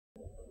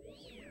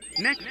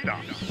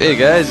Hey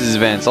guys, this is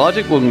Vance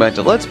Logic. Welcome back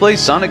to Let's Play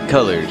Sonic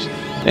Colors.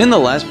 In the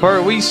last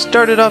part, we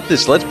started off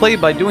this Let's Play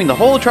by doing the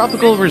whole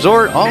tropical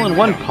resort all in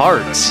one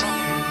part.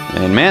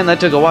 And man, that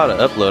took a while to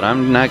upload,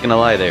 I'm not gonna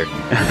lie there.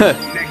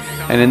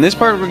 And in this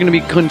part, we're gonna be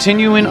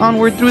continuing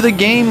onward through the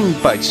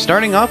game by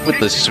starting off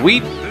with the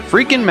sweet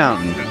freaking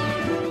mountain.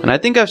 And I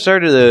think I've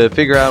started to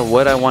figure out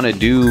what I want to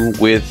do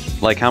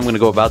with, like, how I'm gonna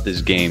go about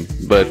this game.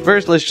 But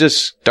first, let's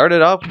just start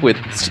it off with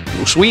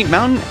Sweet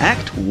Mountain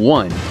Act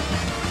 1.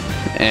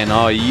 And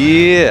oh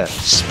yeah,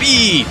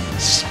 speed!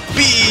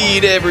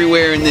 Speed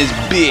everywhere in this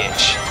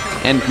bitch!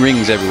 And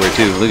rings everywhere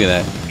too, look at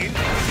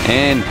that.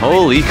 And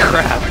holy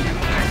crap!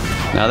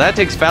 Now that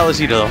takes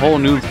fallacy to the whole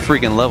new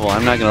freaking level,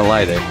 I'm not gonna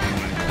lie there.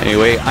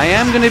 Anyway,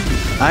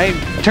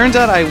 turns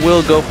out I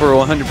will go for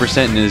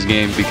 100% in this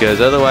game,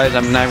 because otherwise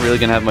I'm not really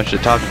gonna have much to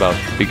talk about.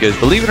 Because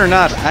believe it or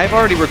not, I've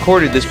already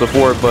recorded this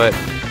before, but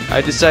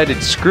I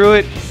decided screw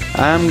it,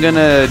 I'm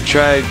gonna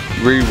try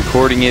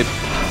re-recording it.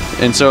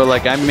 And so,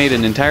 like, I made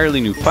an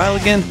entirely new file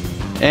again,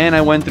 and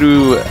I went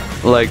through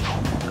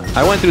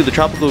the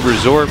tropical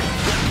resort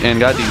and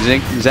got the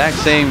exact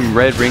same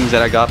red rings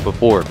that I got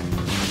before.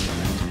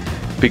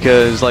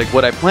 Because, like,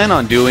 what I plan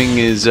on doing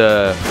is,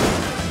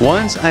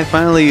 once I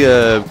finally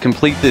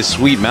complete this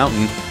sweet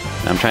mountain,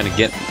 I'm trying to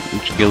get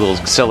a little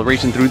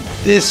acceleration through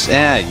this.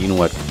 You know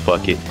what?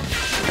 Fuck it.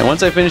 And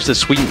once I finish the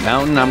sweet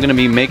mountain, I'm gonna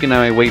be making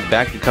my way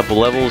back a couple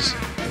levels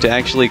to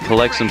actually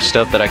collect some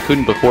stuff that I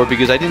couldn't before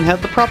because I didn't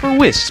have the proper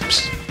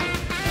wisps.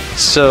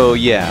 So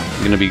yeah,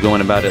 I'm gonna be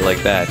going about it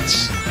like that.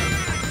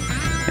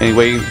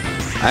 Anyway,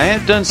 I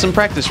have done some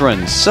practice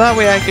runs, so that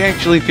way I can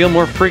actually feel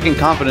more freaking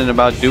confident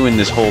about doing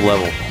this whole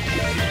level.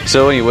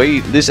 So anyway,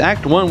 this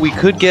Act 1, we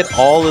could get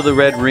all of the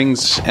red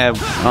rings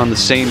on the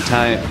same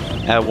time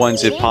at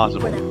once if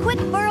possible.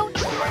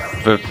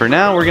 But for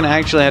now, we're gonna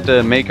actually have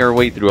to make our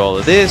way through all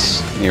of this.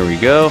 Here we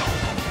go.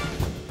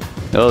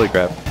 Holy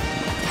crap.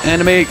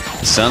 Animate,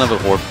 son of a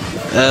whore.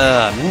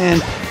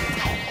 Man.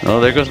 Oh,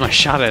 there goes my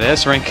shot at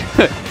S rank.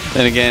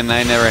 Then again,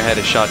 I never had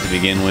a shot to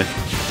begin with.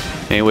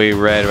 Anyway,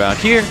 right about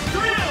here.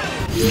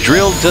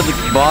 Drill to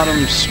the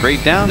bottom,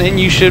 straight down, and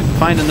you should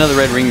find another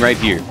red ring right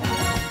here.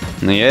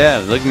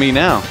 Yeah, look at me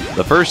now.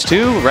 The first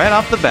two, right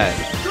off the bat.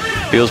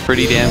 Feels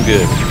pretty damn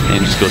good.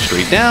 And just go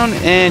straight down,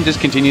 and just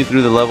continue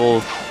through the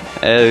level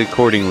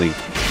accordingly.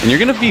 And you're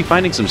going to be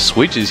finding some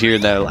switches here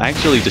that will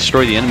actually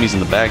destroy the enemies in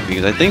the back,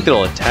 because I think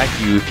they'll attack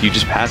you if you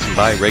just pass them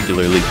by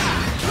regularly.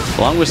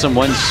 Along with some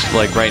ones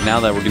like right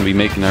now that we're going to be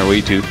making our way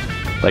to.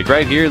 Like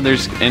right here,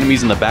 there's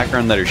enemies in the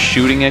background that are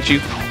shooting at you.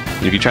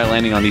 And if you try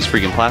landing on these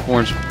freaking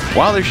platforms,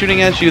 while they're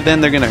shooting at you,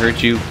 then they're going to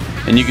hurt you.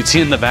 And you can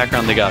see in the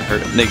background they got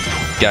hurt. They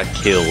got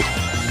killed.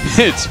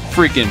 It's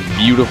freaking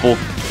beautiful.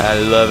 I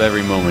love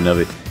every moment of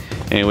it.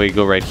 Anyway,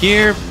 go right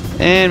here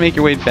and make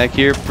your way back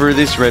here for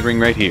this red ring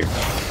right here.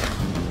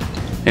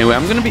 Anyway,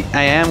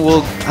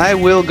 I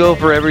will go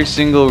for every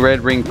single red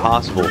ring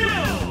possible.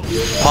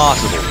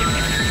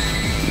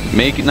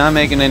 Not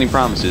making any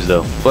promises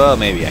though. Well,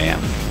 maybe I am.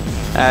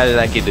 How did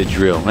I get the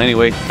drill?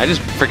 Anyway, I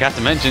just forgot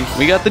to mention,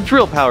 we got the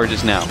drill power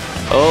just now.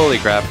 Holy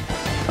crap.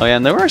 Oh yeah,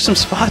 and there are some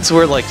spots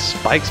where like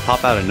spikes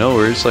pop out of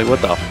nowhere. It's like,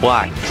 what the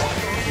fuck?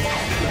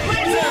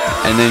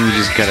 And then you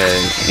just gotta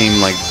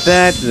aim like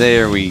that.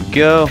 There we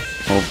go.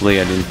 Hopefully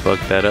I didn't fuck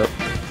that up.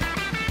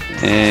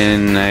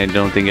 And I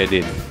don't think I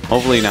did.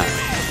 Hopefully not.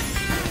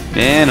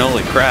 Man,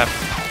 holy crap.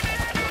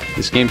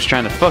 This game's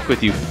trying to fuck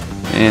with you.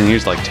 And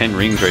here's like 10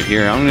 rings right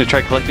here. I'm going to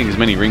try collecting as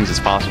many rings as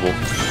possible.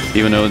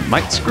 Even though it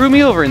might screw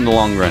me over in the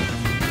long run.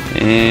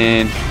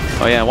 And,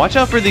 oh yeah, watch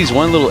out for these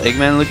one little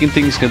Eggman looking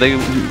things,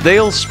 because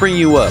they'll spring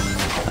you up.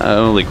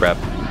 Holy crap.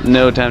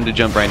 No time to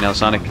jump right now,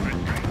 Sonic.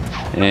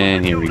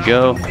 And here we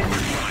go.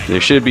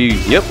 There should be,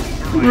 yep,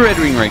 red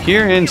ring right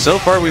here. And so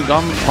far we've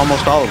gone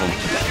almost all of them.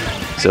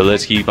 So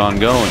let's keep on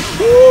going.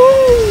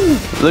 Woo!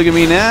 Look at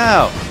me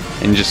now.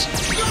 And just,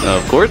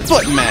 of course,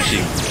 button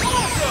mashing.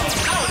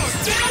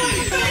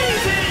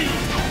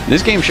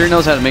 This game sure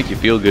knows how to make you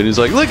feel good. It's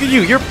like, look at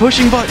you, you're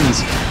pushing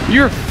buttons.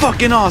 You're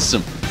fucking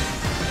awesome.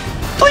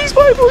 Please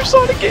buy more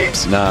Sonic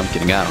games. Nah, I'm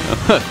kidding, I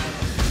don't know.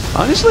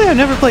 Honestly, I've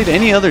never played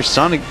any other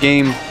Sonic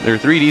game, or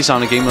 3D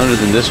Sonic game other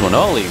than this one.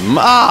 Holy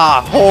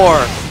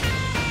whore.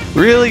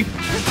 Really?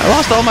 I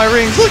lost all my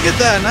rings. Look at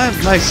that.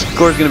 My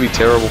score's gonna be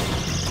terrible.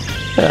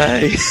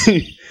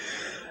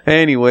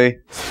 Anyway.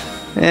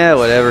 Yeah,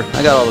 whatever.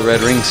 I got all the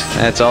red rings.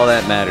 That's all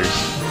that matters.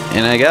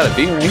 And I got a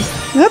B ring.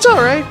 That's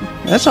alright.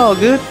 That's all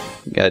good.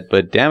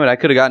 But damn it, I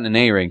could have gotten an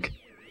A rank.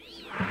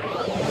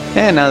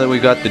 And now that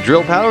we've got the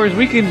drill powers,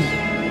 we can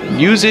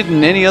use it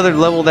in any other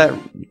level that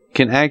we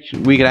can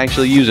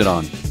actually use it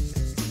on.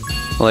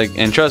 Like,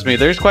 and trust me,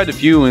 there's quite a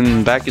few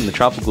back in the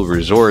tropical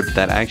resort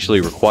that actually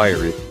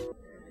require it.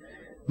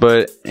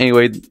 But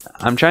anyway,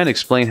 I'm trying to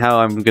explain how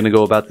I'm going to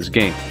go about this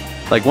game.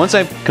 Like, once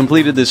I've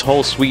completed this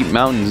whole Sweet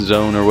Mountain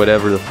zone, or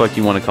whatever the fuck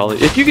you want to call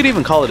it, if you could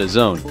even call it a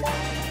zone.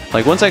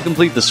 Like, once I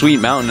complete the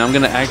Sweet Mountain, I'm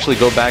going to actually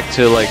go back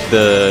to, like,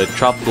 the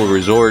tropical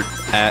resort,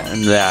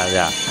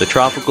 the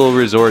tropical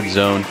resort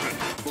zone.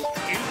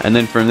 And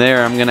then from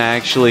there, I'm going to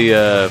actually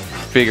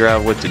figure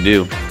out what to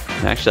do.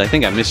 Actually, I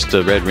think I missed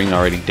the red ring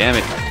already. Damn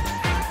it.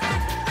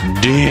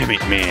 Damn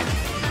it, man.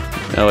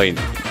 Oh, wait.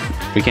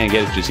 We can't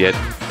get it just yet.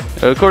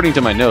 According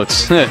to my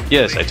notes.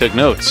 Yes, I took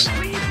notes.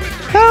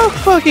 How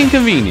fucking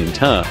convenient,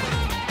 huh?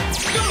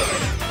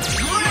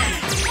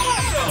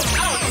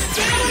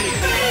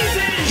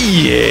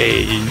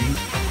 Yay!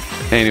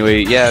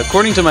 Anyway, yeah,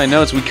 according to my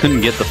notes, we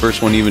couldn't get the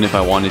first one even if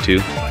I wanted to.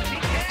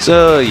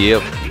 So,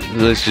 yep.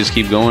 Let's just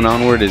keep going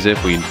onward as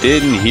if we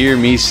didn't hear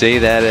me say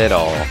that at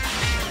all.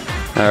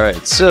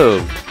 Alright, so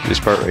this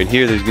part right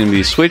here, there's going to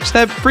be a switch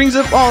that brings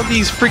up all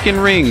these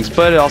freaking rings,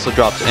 but it also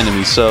drops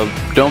enemies, so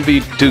don't be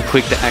too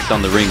quick to act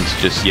on the rings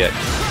just yet.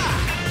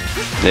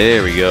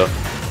 There we go.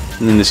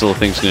 And then this little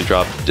thing's going to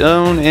drop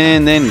down,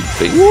 and then...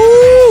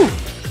 Woo!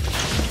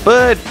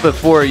 But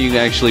before you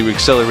actually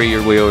accelerate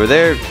your way over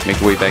there, make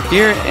your way back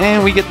here,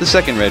 and we get the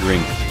second red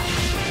ring.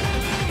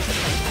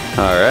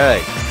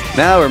 Alright,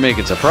 now we're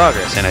making some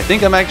progress, and I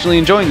think I'm actually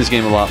enjoying this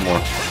game a lot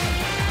more.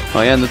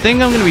 Oh yeah, and the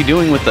thing I'm going to be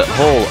doing with the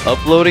whole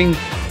uploading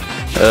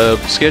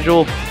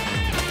schedule,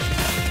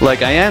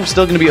 like I am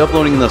still going to be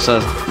uploading this.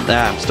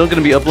 I'm still going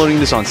to be uploading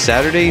this on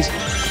Saturdays,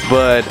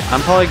 but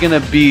I'm probably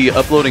going to be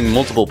uploading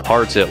multiple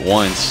parts at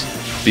once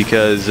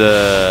because,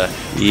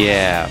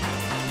 yeah,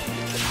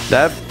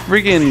 that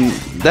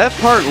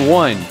part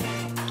 1.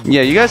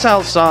 Yeah, you guys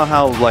saw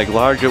how like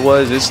large it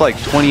was. It's like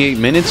 28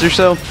 minutes or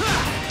so.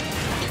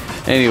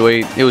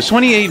 Anyway, it was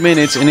 28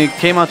 minutes and it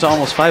came out to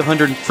almost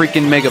 500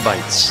 freaking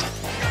megabytes.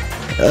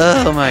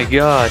 Oh my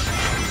god.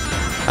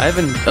 I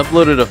haven't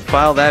uploaded a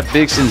file that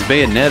big since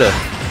Bayonetta.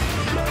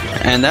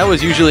 And that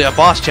was usually a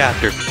boss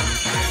chapter.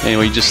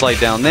 Anyway, you just slide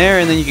down there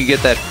and then you can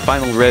get that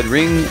final red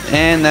ring.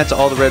 And that's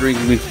all the red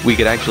rings we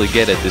could actually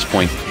get at this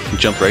point.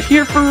 Jump right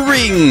here for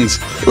rings!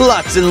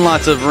 Lots and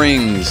lots of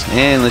rings!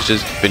 And let's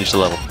just finish the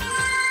level.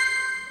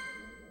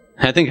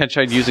 I think I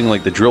tried using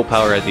like the drill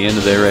power at the end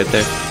of there right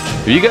there.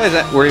 If you guys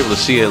were able to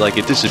see it, like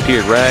it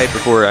disappeared right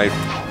before I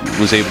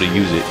was able to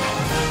use it.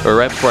 Or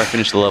right before I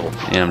finished the level.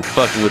 And I'm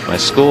fucking with my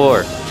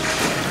score.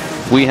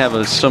 We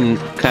have some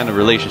kind of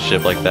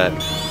relationship like that.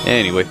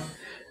 Anyway,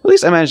 at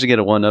least I managed to get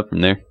a 1-up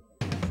from there.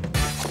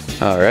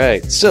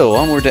 Alright, so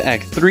onward to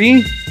Act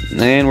 3.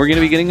 And we're going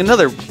to be getting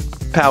another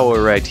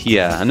power right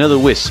here. Another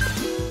wisp.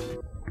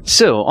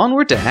 So,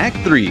 onward to Act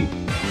 3.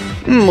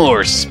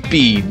 More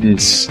speed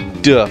and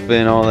stuff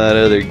and all that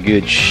other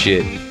good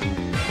shit.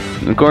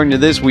 According to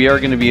this, we are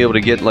going to be able to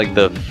get like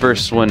the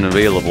first one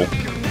available.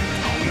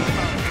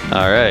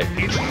 Alright.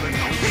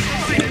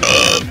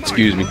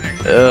 Excuse me.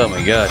 Oh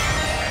my god.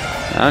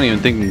 I don't even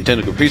think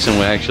Nintendo Capri-Sun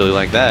would actually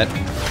like that.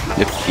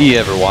 If he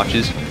ever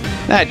watches.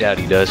 I doubt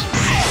he does.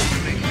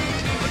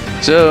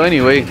 So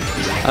anyway,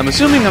 I'm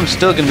assuming I'm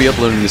still going to be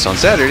uploading this on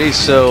Saturday,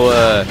 so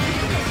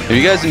if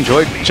you guys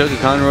enjoyed Chugga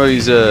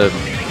Conroy's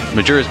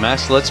Majora's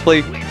Mask Let's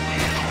Play,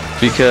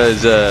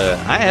 because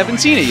I haven't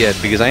seen it yet,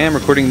 because I am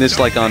recording this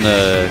like on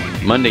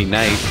Monday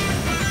night.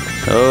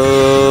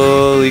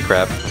 Holy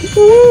crap.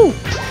 Woo!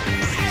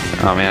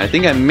 Oh man, I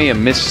think I may have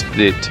missed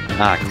it.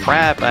 Ah,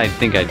 crap, I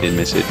think I did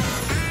miss it.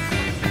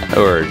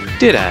 Or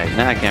did I?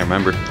 Nah, I can't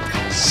remember.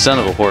 Son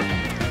of a whore.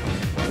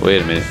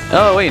 Wait a minute.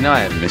 Oh, wait, no, I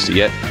haven't missed it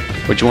yet.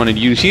 What you want to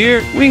use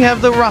here? We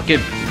have the rocket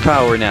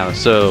power now.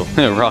 So,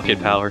 rocket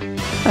power.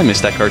 I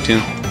missed that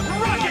cartoon.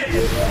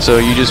 So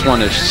you just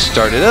want to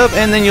start it up,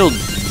 and then you'll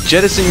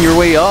jettison your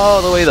way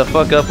all the way the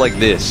fuck up like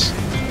this.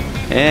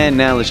 And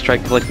now let's try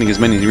collecting as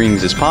many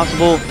rings as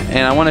possible.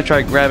 And I want to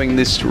try grabbing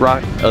this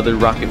other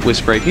rocket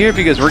wisp right here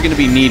because we're going to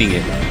be needing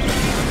it.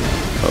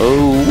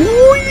 Oh,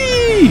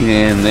 whee!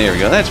 And there we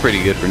go. That's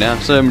pretty good for now.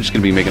 So I'm just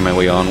going to be making my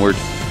way onward.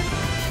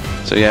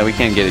 So yeah, we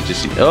can't get it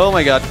just yet. Oh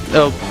my god.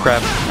 Oh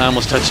crap. I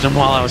almost touched him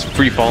while I was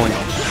free falling.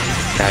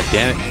 God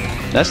damn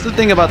it. That's the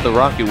thing about the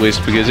rocket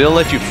wisp, because it'll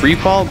let you free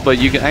fall, but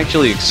you can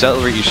actually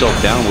accelerate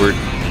yourself downward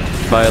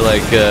by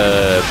like,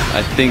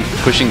 I think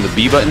pushing the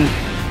B button.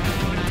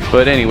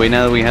 But anyway,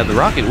 now that we have the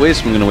rocket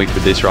wisp, I'm gonna wait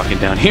for this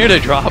rocket down here to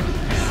drop.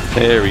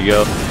 There we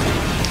go.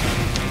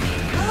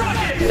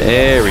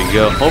 There we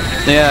go. Oh,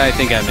 yeah, I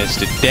think I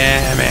missed it.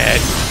 Damn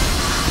it.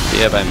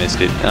 Yep, I missed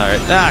it.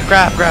 Alright. Ah,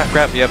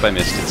 crap. Yep, I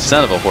missed it.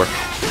 Son of a whore.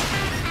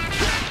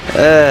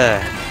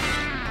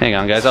 Hang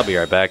on, guys. I'll be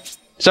right back.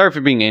 Sorry for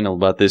being anal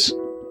about this.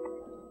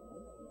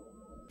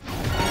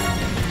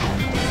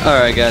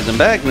 Alright, guys. I'm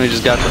back, and I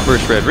just got the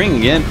first red ring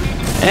again.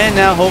 And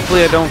now,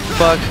 hopefully, I don't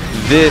fuck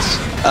this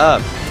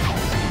up.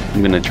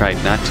 I'm gonna try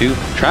not to.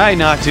 Try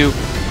not to.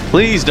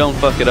 Please don't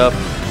fuck it up.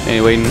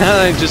 Anyway, now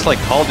that I just like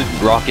called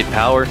it rocket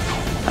power,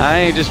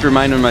 I just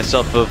reminded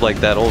myself of like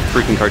that old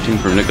freaking cartoon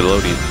from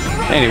Nickelodeon.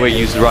 Anyway,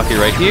 use the rocket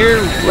right here,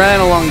 right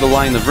along the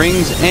line of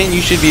rings, and you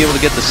should be able to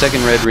get the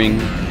second red ring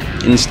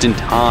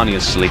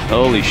instantaneously.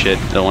 Holy shit,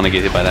 don't want to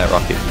get hit by that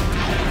rocket.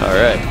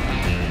 Alright,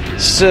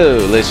 so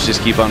let's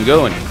just keep on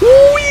going.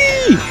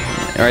 Whee!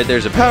 Alright,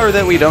 there's a power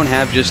that we don't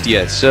have just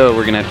yet, so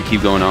we're gonna have to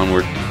keep going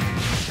onward.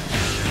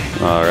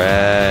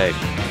 Alright.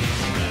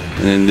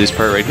 And then this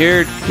part right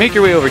here, make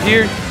your way over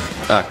here.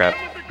 Ah, crap.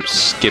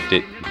 Skipped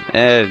it.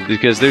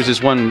 Because there's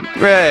this one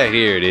right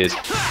here. It is.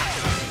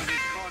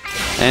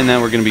 And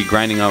then we're going to be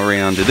grinding our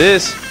way onto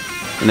this.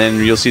 And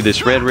then you'll see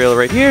this red rail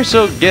right here,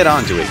 so get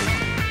onto it.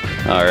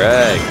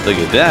 Alright, look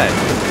at that.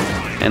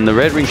 And the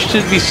red ring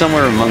should be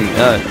somewhere among...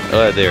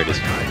 there it is.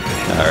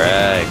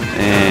 Alright,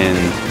 and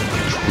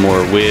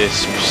more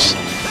wisps.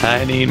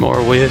 I need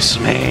more wisps,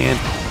 man.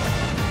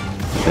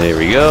 There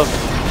we go.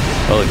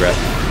 Holy crap.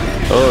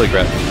 Holy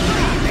crap.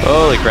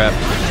 Holy crap.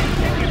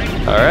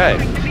 Alright,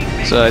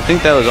 so I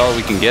think that was all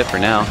we can get for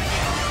now.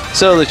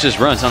 So let's just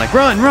run, Sonic.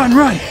 Run, run,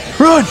 run!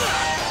 Run!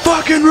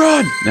 Fucking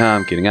run! No,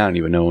 I'm kidding. I don't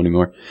even know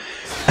anymore.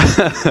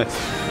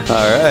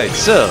 Alright,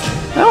 so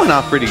that went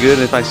off pretty good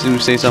if I do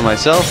say so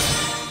myself.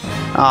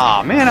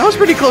 Aw, man, I was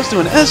pretty close to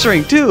an S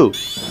ring too.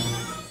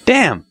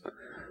 Damn.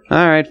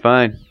 Alright,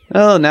 fine.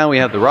 Oh, now we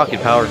have the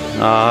rocket power.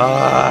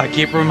 I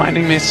keep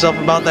reminding myself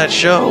about that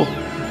show.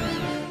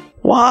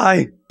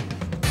 Why?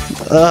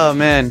 Oh,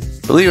 man.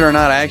 Believe it or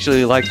not, I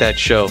actually like that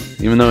show,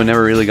 even though it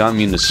never really got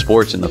me into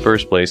sports in the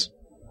first place.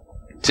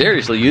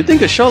 Seriously, you'd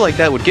think a show like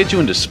that would get you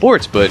into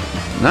sports, but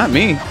not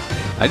me.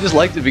 I just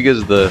liked it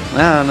because of the...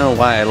 I don't know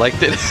why I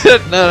liked it.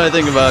 Now that I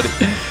think about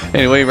it.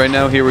 Anyway, right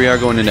now, here we are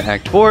going into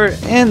Act 4,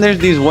 and there's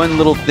these one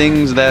little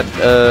things that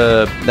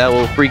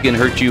will freaking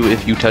hurt you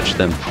if you touch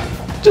them.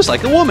 Just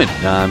like a woman.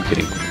 Nah, I'm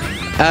kidding.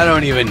 I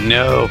don't even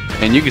know.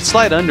 And you can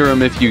slide under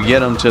them if you get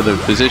them to the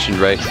position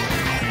right.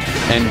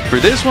 And for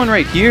this one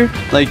right here,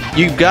 like,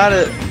 you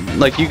gotta...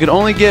 Like, you can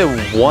only get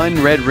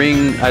one red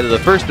ring either the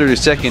first or the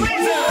second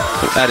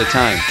at a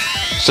time.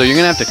 So you're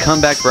gonna have to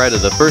come back for either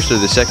the first or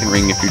the second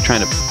ring if you're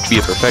trying to be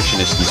a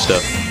perfectionist and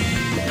stuff.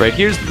 Right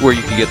here's where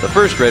you can get the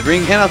first red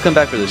ring, and I'll come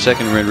back for the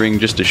second red ring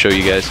just to show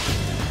you guys.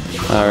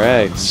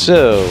 Alright,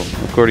 so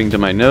according to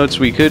my notes,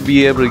 we could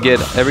be able to get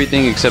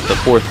everything except the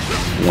fourth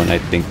one, I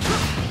think.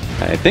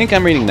 I think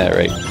I'm reading that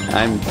right.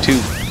 I'm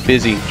too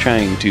busy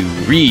trying to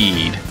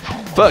read.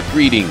 Fuck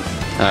reading.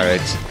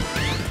 Alright.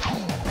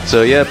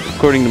 So yep,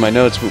 according to my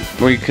notes,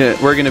 we're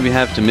going to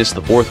have to miss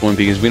the fourth one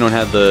because we don't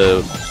have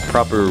the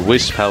proper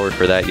wisp power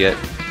for that yet.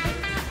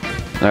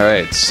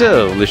 Alright,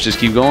 so let's just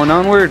keep going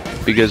onward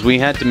because we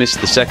had to miss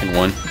the second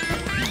one.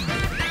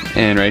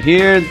 And right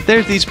here,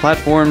 there's these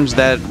platforms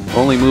that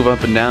only move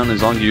up and down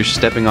as long as you're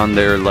stepping on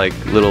their, like,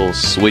 little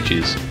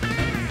switches.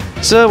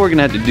 So we're going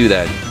to have to do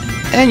that.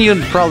 And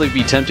you'd probably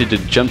be tempted to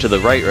jump to the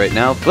right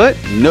now, but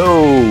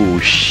no,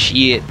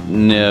 shit,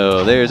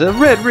 no. There's a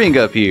red ring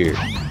up here.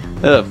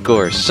 Of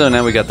course. So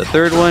now we got the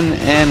third one,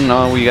 and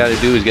all we gotta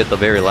do is get the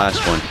very last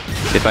one.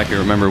 If I can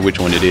remember which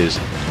one it is.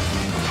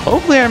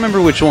 Hopefully I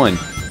remember which one.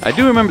 I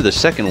do remember the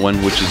second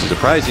one, which is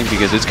surprising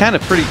because it's kind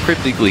of pretty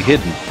cryptically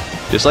hidden.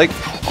 Just like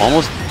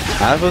almost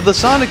half of the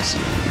Sonic's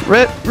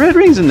red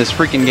rings in this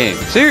freaking game.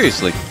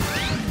 Seriously.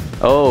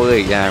 Oh,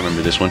 wait, yeah, I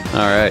remember this one.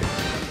 Alright.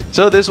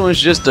 So this one's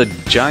just a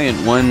giant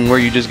one where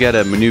you just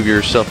gotta maneuver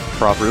yourself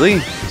properly,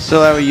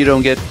 so that way you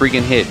don't get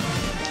freaking hit.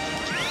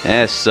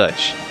 As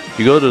such. If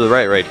you go to the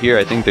right here,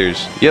 I think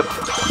there's, yep,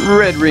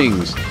 red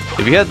rings.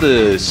 If you had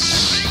the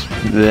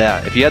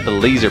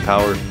laser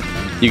power,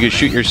 you could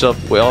shoot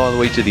yourself all the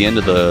way to the end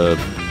of the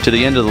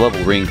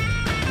level ring.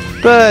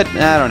 But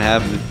I don't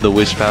have the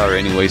wisp power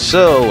anyway,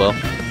 so well.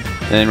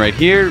 And then right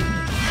here,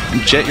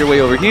 jet your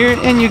way over here,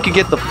 and you can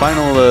get the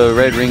final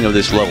red ring of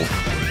this level,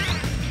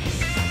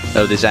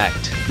 of this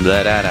act,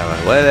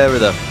 whatever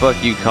the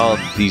fuck you call it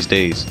these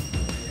days.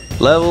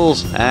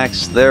 Levels,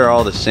 acts, they're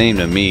all the same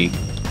to me.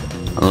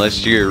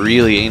 Unless you're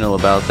really anal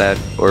about that,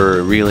 or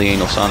a really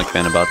anal Sonic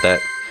fan about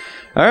that.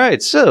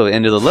 Alright, so,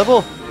 end of the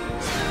level.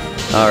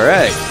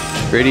 Alright,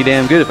 pretty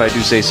damn good if I do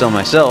say so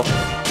myself.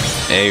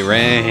 A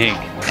rank.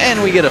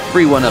 And we get a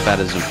free 1-up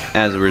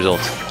as a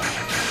result.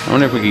 I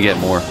wonder if we can get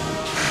more.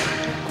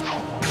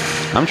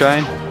 I'm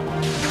trying.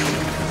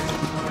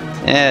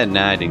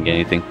 Nah, I didn't get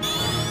anything.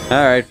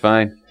 Alright,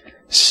 fine.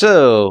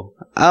 So,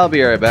 I'll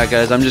be right back,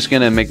 guys. I'm just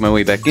gonna make my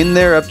way back in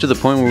there up to the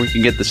point where we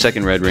can get the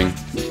second red ring.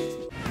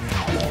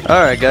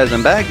 Alright guys,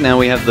 I'm back. Now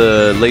we have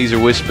the laser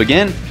wisp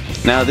again.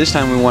 Now this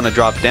time we want to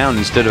drop down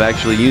instead of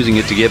actually using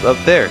it to get up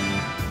there.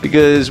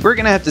 Because we're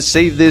going to have to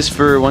save this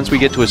for once we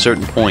get to a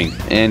certain point.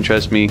 And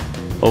trust me,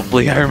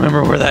 hopefully I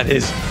remember where that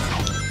is.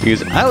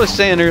 Because I was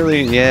saying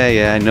earlier,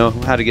 yeah, I know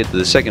how to get to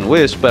the second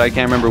wisp, but I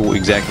can't remember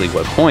exactly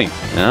what point.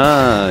 Is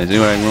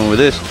anyone going with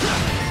this?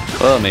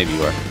 Well, maybe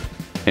you are.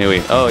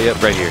 Anyway, oh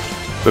yep, right here.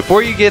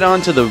 Before you get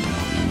onto the...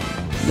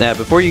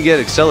 before you get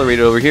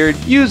accelerated over here,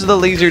 use the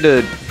laser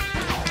to...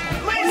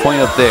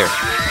 point up there.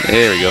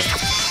 There we go.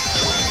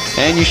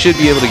 And you should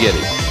be able to get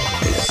it.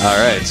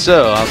 Alright,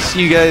 so I'll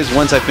see you guys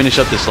once I finish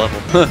up this level.